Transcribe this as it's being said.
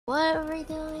What are we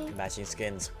doing? Matching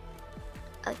skins.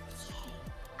 Okay.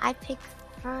 I pick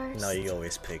first. No, you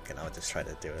always pick, and I'll just try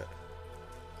to do it.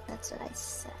 That's what I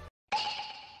said.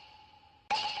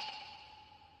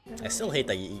 I still hate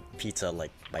that you eat pizza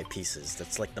like by pieces.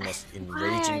 That's like the most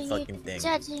enraging fucking thing.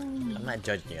 Judging me? I'm not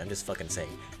judging you, I'm just fucking saying.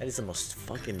 That is the most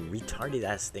fucking retarded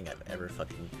ass thing I've ever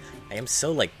fucking... I am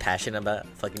so like passionate about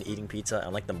fucking eating pizza.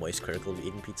 I'm like the moist critical of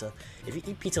eating pizza. If you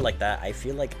eat pizza like that, I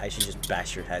feel like I should just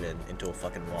bash your head into a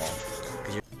fucking wall.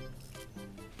 Cause you're...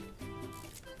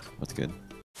 What's good?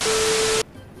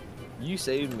 You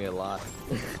saved me a lot.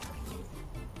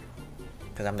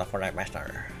 Cause I'm the FOrtNItE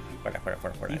master.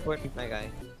 FOrtNItE. FOrtNItE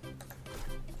guy.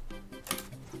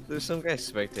 There's some guy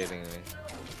spectating me.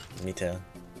 Me too.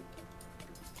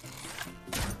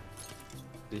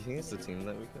 Do you think it's the team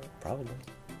that we killed? Probably.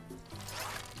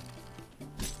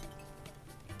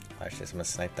 I just gonna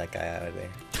snipe that guy out of there.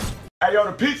 Hey yo,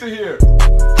 the pizza here!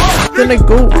 Gonna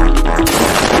go!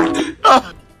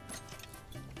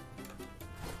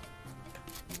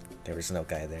 There was no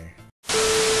guy there.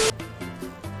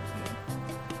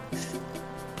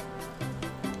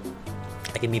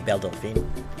 I can meet Belle Delphine.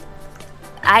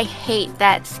 I hate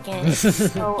that skin.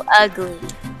 It's so ugly.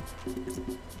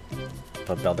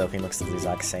 But Belle Delphine looks the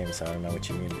exact same, so I don't know what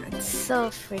you mean. It's so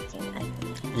freaking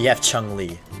ugly. You have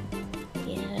chun-li.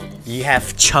 Yes. You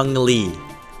have chun-li.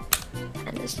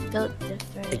 And it's built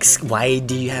different. Why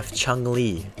do you have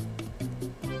chun-li?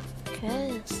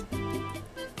 Cause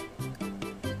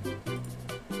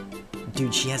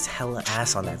Dude, she has hella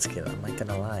ass on that skin, I'm not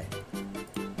gonna lie.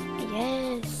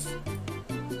 yes.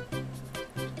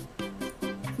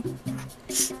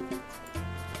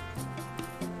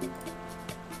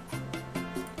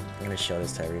 I'm gonna show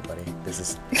this to everybody. This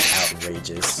is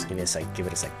outrageous. Give me a sec, give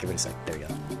it a sec, give it a sec. There we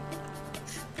go.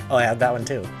 Oh, I have that one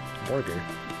too. Burger.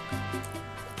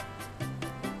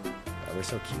 Oh, we're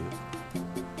so cute.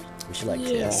 We should like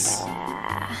kiss.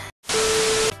 Yeah.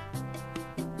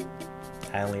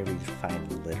 I only read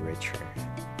fine literature.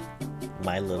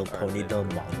 My Little Pony the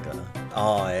manga.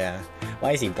 Oh yeah.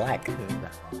 Why is he black?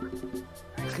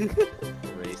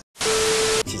 Race.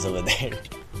 She's over there.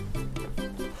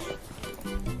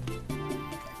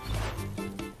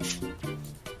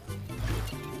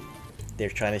 They're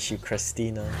trying to shoot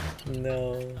Christina.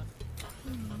 No.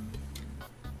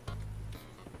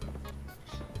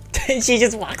 She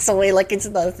just walks away like it's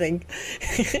nothing.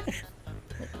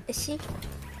 Is she?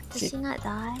 Does she not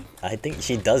die? I think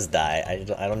she does die.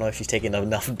 I don't know if she's taking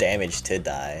enough damage to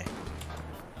die.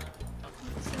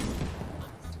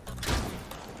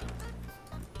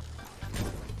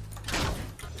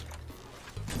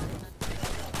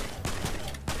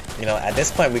 You know, at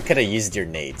this point we could have used your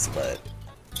nades, but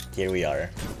here we are.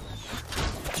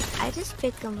 I just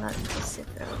pick them up just to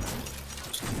throw them.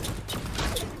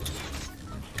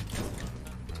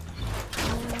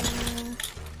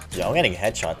 Yo, I'm getting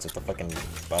headshots with the fucking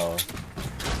bow.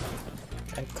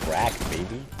 I'm cracked,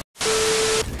 baby.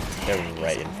 They're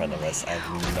right in front of us. I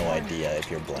have no idea if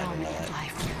you're blind or not.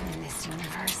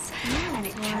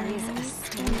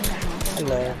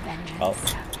 Hello. Oh.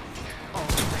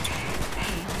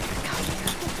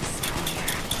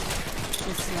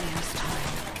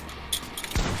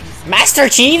 Master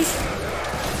Chief!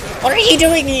 What are you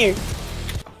doing here?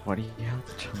 Why do you have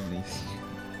the chun-li?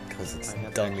 Because it's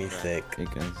dummy thick. Hey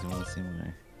guys, you wanna see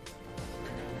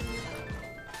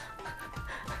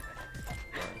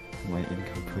my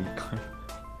incomplete card?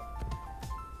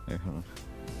 Wait, hold on.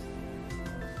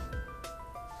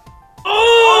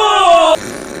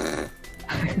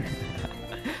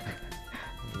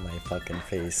 My fucking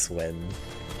face when...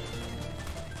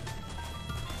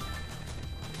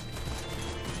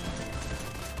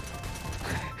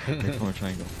 Make more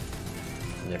triangle.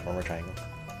 Yeah, former triangle.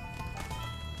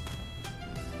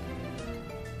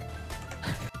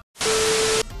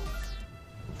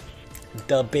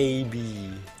 The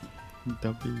baby.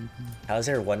 The baby. How's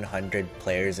there 100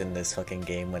 players in this fucking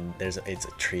game when it's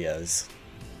trios?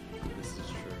 This is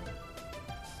true.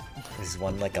 Is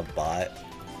one like a bot?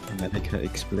 Medica,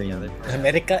 explain.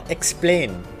 America,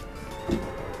 explain.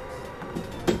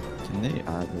 Can they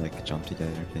add like jump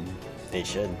together thing? They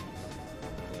should.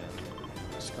 Yeah.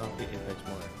 Just copy Apex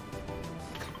more.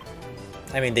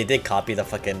 I mean, they did copy the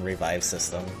fucking revive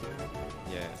system.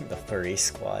 Yeah. The furry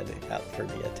squad out for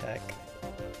the attack.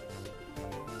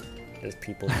 There's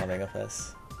people coming with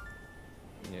us.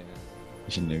 Yeah. You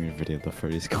should name your video the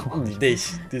furry squad.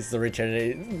 This is the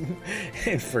return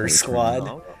fur squad.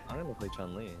 I'm gonna play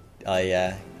Chun-Li. Oh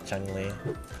yeah, Chun-Li.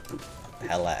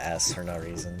 Hella ass for no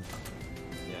reason.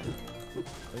 Yeah.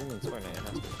 Even in Fortnite, it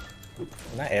has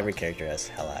to. Not every character has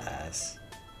hella ass.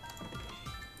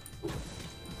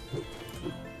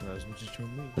 just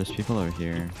chun-li. There's people over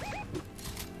here.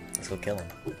 Let's go kill him.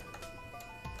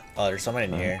 Oh, there's someone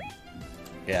in here.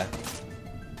 Yeah.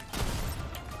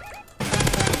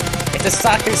 It's a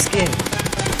soccer skin!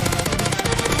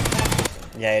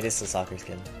 Yeah, it is a soccer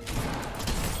skin.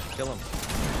 Kill him.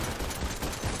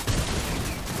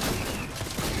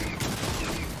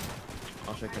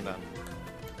 I'll shake him down.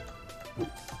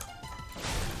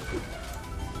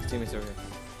 His teammates over here.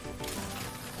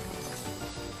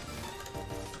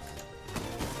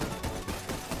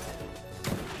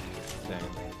 Dang.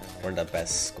 We're the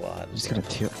best squad. I'm just gonna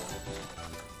tilt.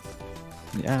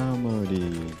 The ammo,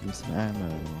 dude. Give me some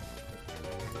ammo.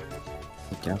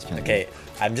 The gas can. Okay,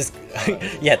 I'm just...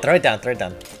 yeah, throw it down, throw it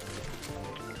down.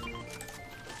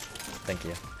 Thank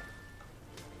you.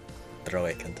 Throw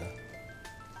it, Kenta.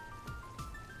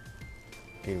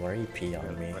 Dude, why are you pee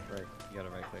on me? Right. You gotta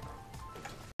right click.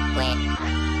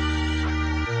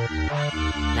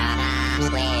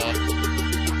 Switch.